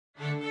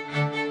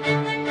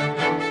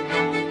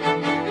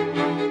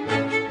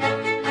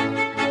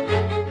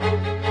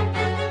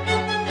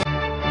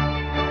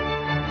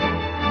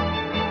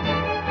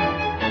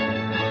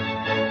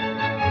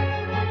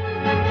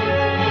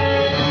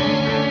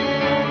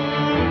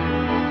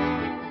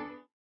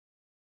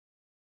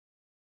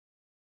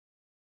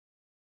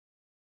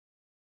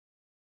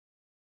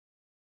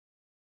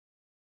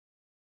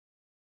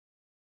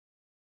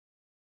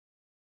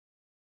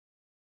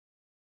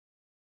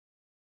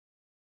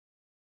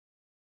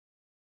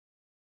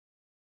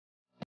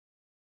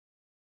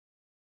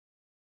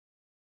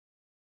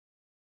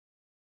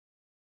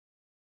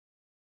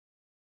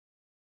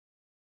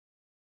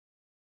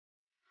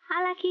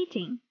I like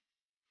eating.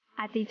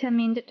 I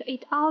determined to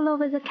eat all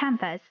over the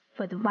campus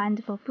for the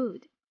wonderful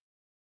food.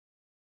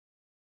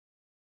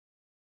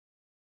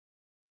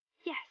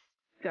 Yes,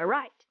 you're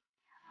right.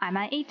 I'm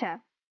an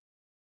eater.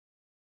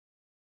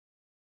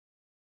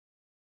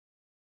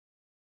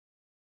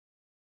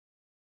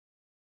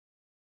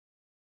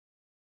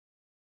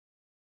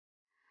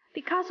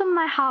 Because of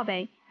my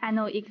hobby, I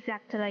know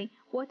exactly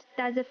what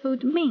does the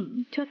food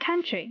mean to a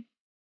country.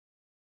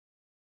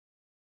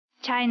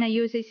 China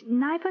uses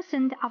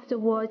 9% of the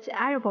world's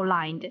arable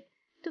land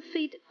to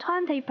feed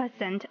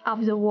 20%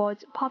 of the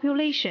world's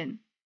population.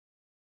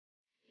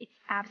 It's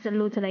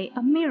absolutely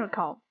a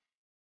miracle.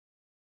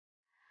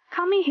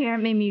 Coming here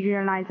made me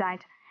realize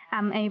that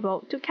I'm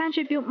able to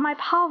contribute my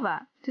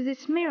power to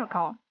this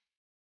miracle.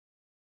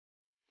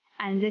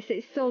 And this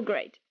is so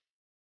great.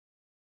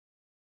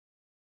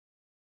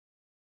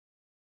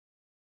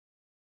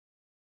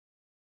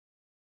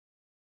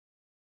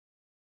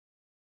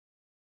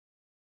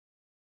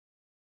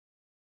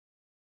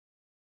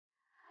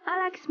 I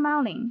like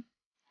smiling.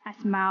 I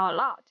smile a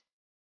lot.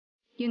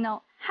 You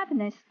know,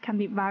 happiness can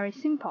be very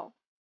simple.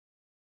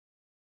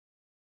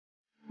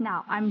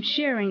 Now I'm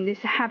sharing this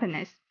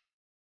happiness.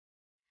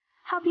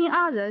 Helping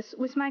others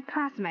with my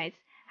classmates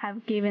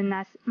have given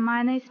us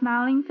many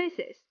smiling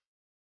faces.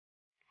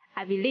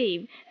 I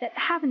believe that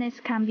happiness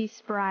can be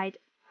spread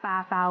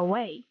far, far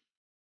away.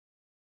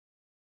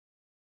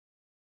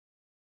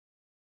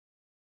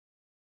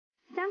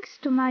 Thanks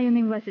to my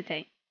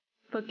university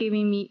for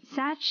giving me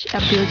such a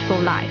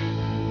beautiful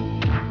life.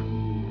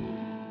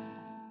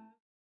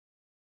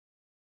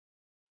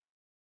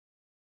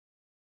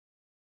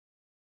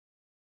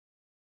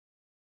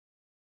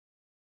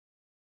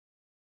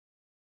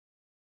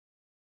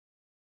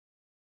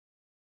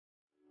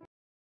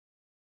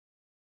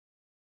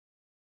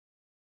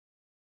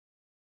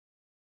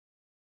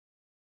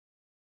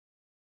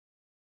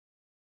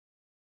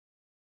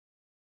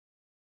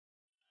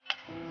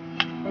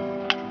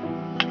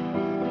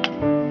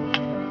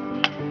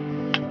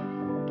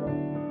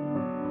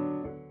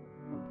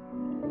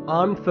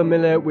 I'm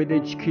familiar with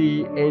each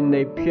key in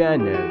the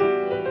piano.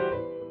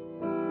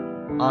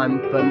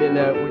 I'm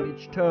familiar with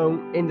each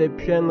tone in the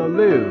piano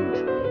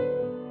lute.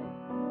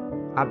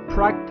 I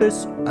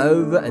practice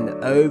over and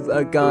over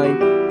again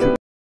to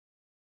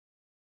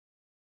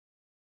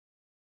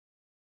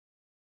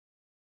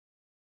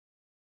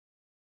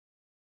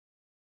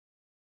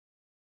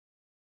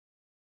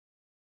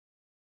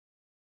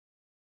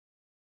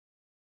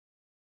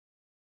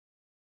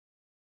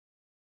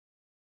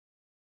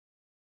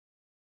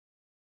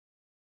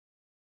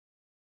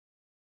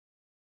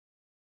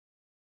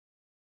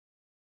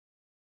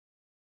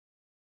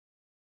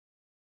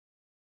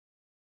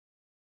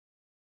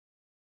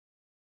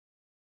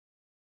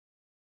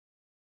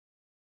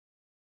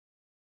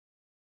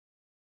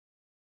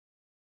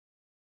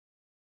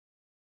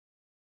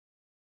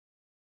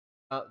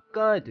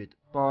guided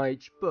by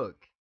each book.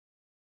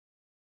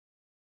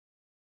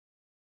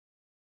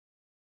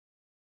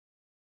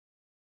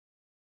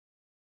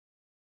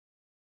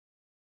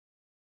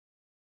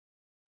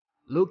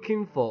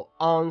 Looking for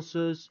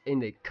answers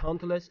in the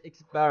countless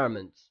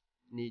experiments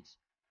needs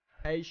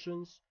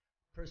patience,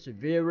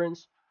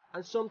 perseverance,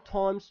 and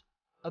sometimes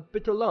a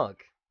bit of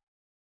luck.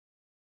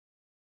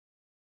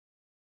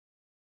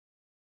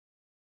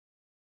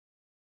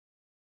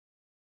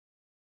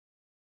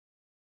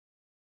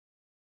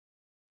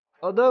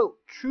 Although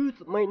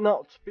truth may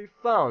not be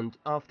found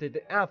after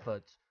the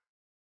effort,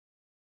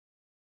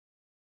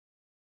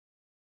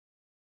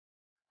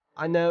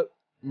 I know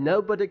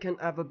nobody can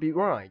ever be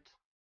right.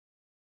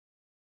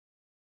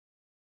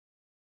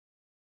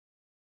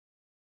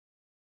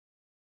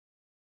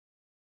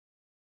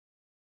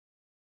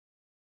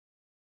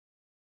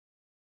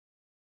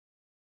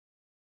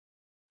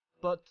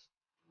 But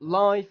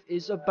life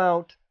is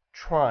about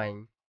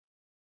trying.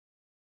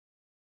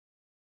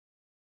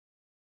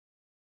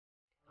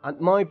 And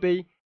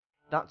maybe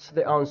that's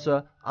the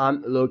answer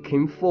I'm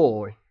looking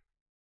for.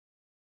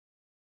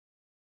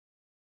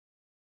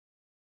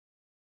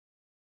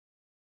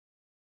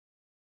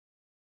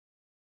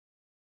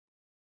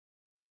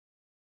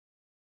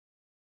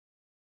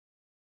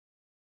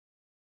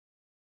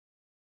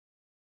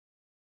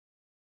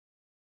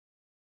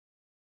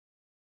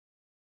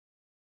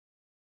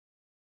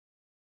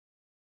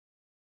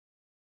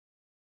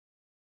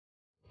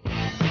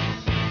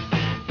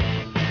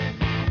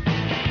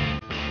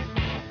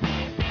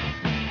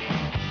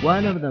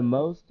 One of the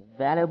most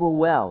valuable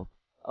wealth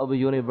of a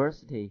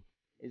university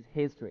is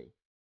history.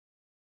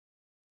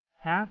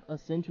 Half a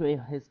century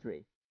of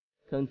history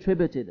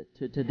contributed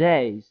to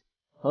today's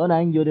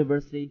HENAN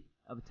University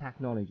of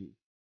Technology.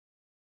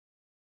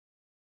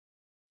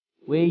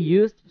 We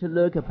used to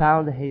look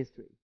upon the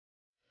history,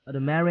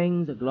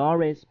 admiring the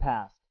glorious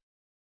past.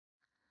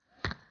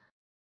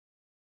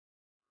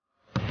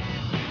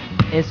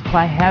 It's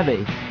quite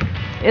heavy,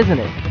 isn't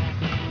it?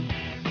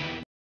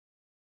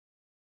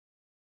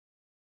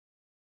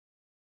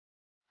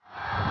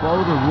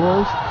 Follow the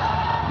rules,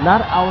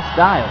 not our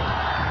style.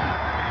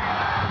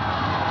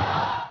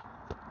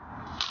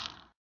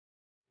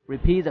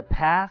 Repeat the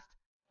past,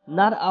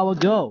 not our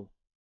goal.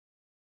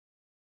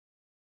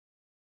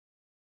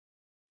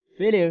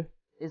 Failure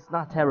is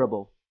not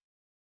terrible,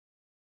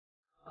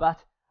 but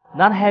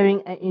not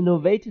having an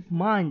innovative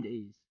mind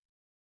is.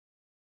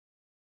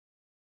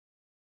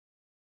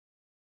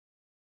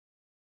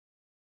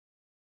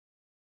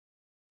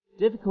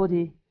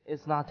 Difficulty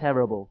is not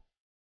terrible,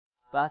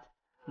 but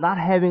not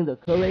having the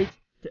courage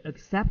to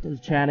accept the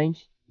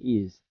challenge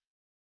is.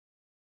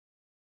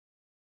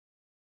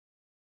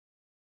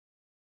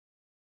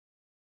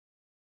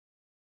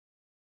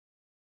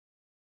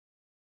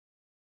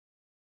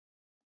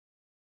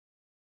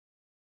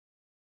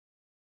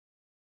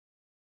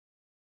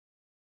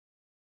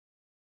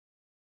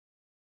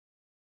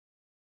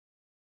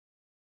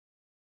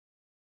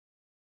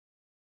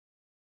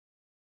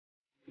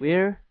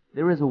 Where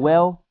there is a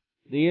will,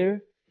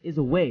 there is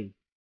a way.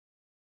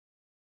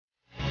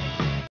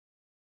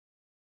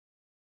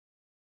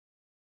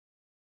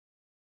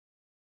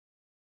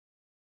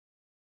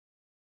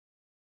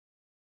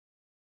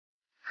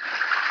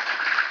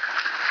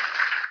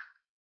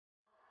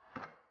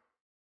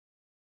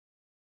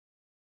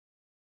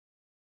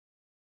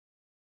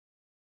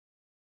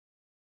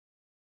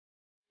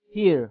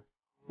 Here,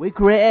 we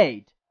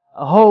create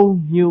a whole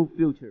new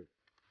future.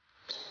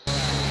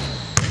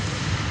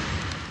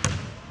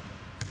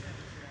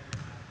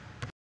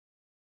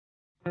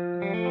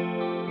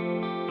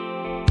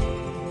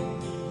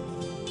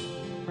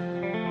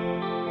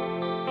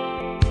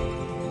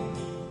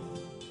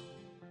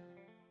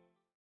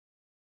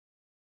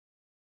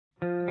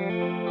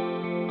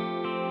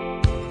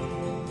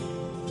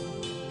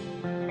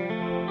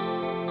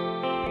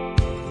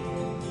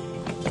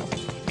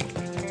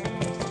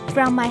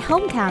 From my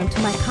hometown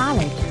to my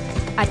college,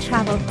 I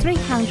traveled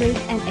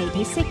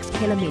 386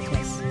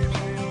 kilometers.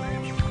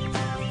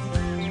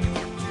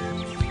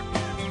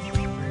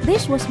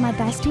 This was my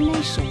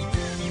destination.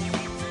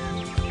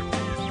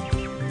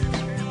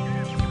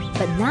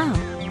 But now,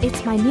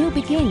 it's my new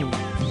beginning.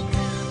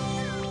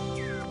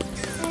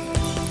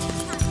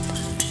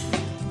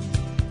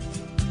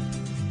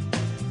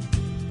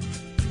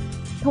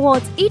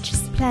 Towards each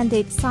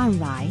splendid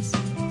sunrise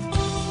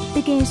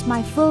begins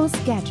my full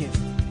schedule.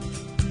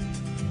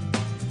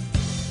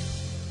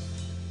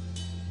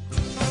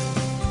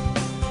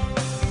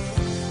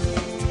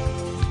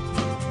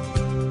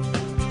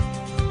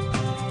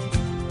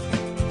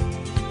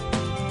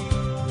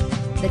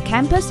 The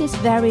campus is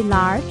very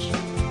large.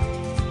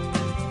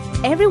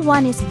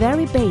 Everyone is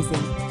very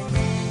busy.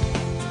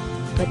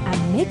 But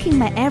I'm making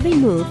my every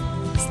move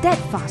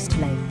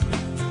steadfastly.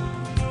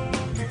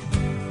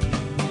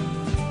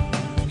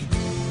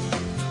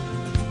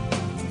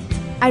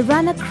 I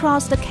run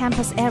across the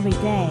campus every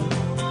day.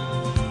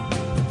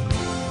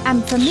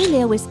 I'm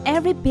familiar with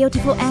every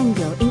beautiful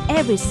angle in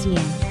every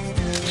scene.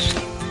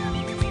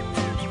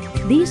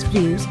 These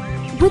views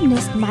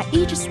witnessed my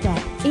each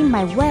step in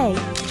my way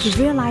to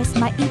realize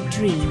my each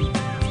dream.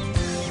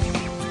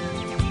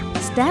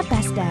 Step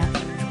by step,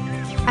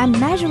 I'm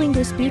measuring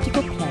this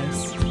beautiful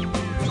place.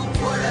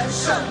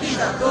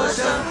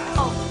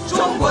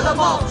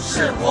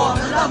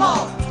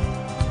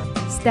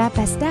 Step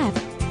by step,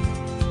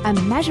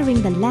 I'm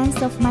measuring the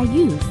length of my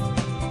youth.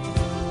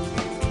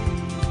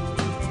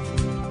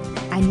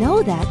 I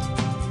know that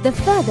the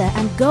further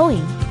I'm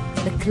going,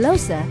 the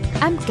closer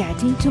I'm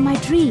getting to my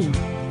dream.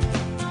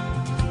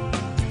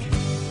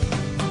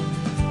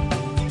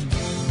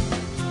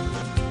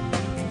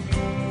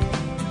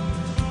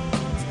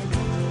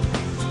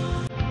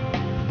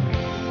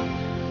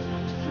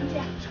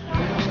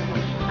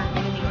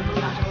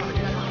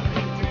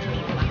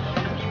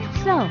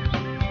 So,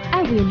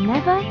 I will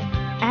never,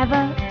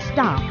 ever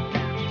stop.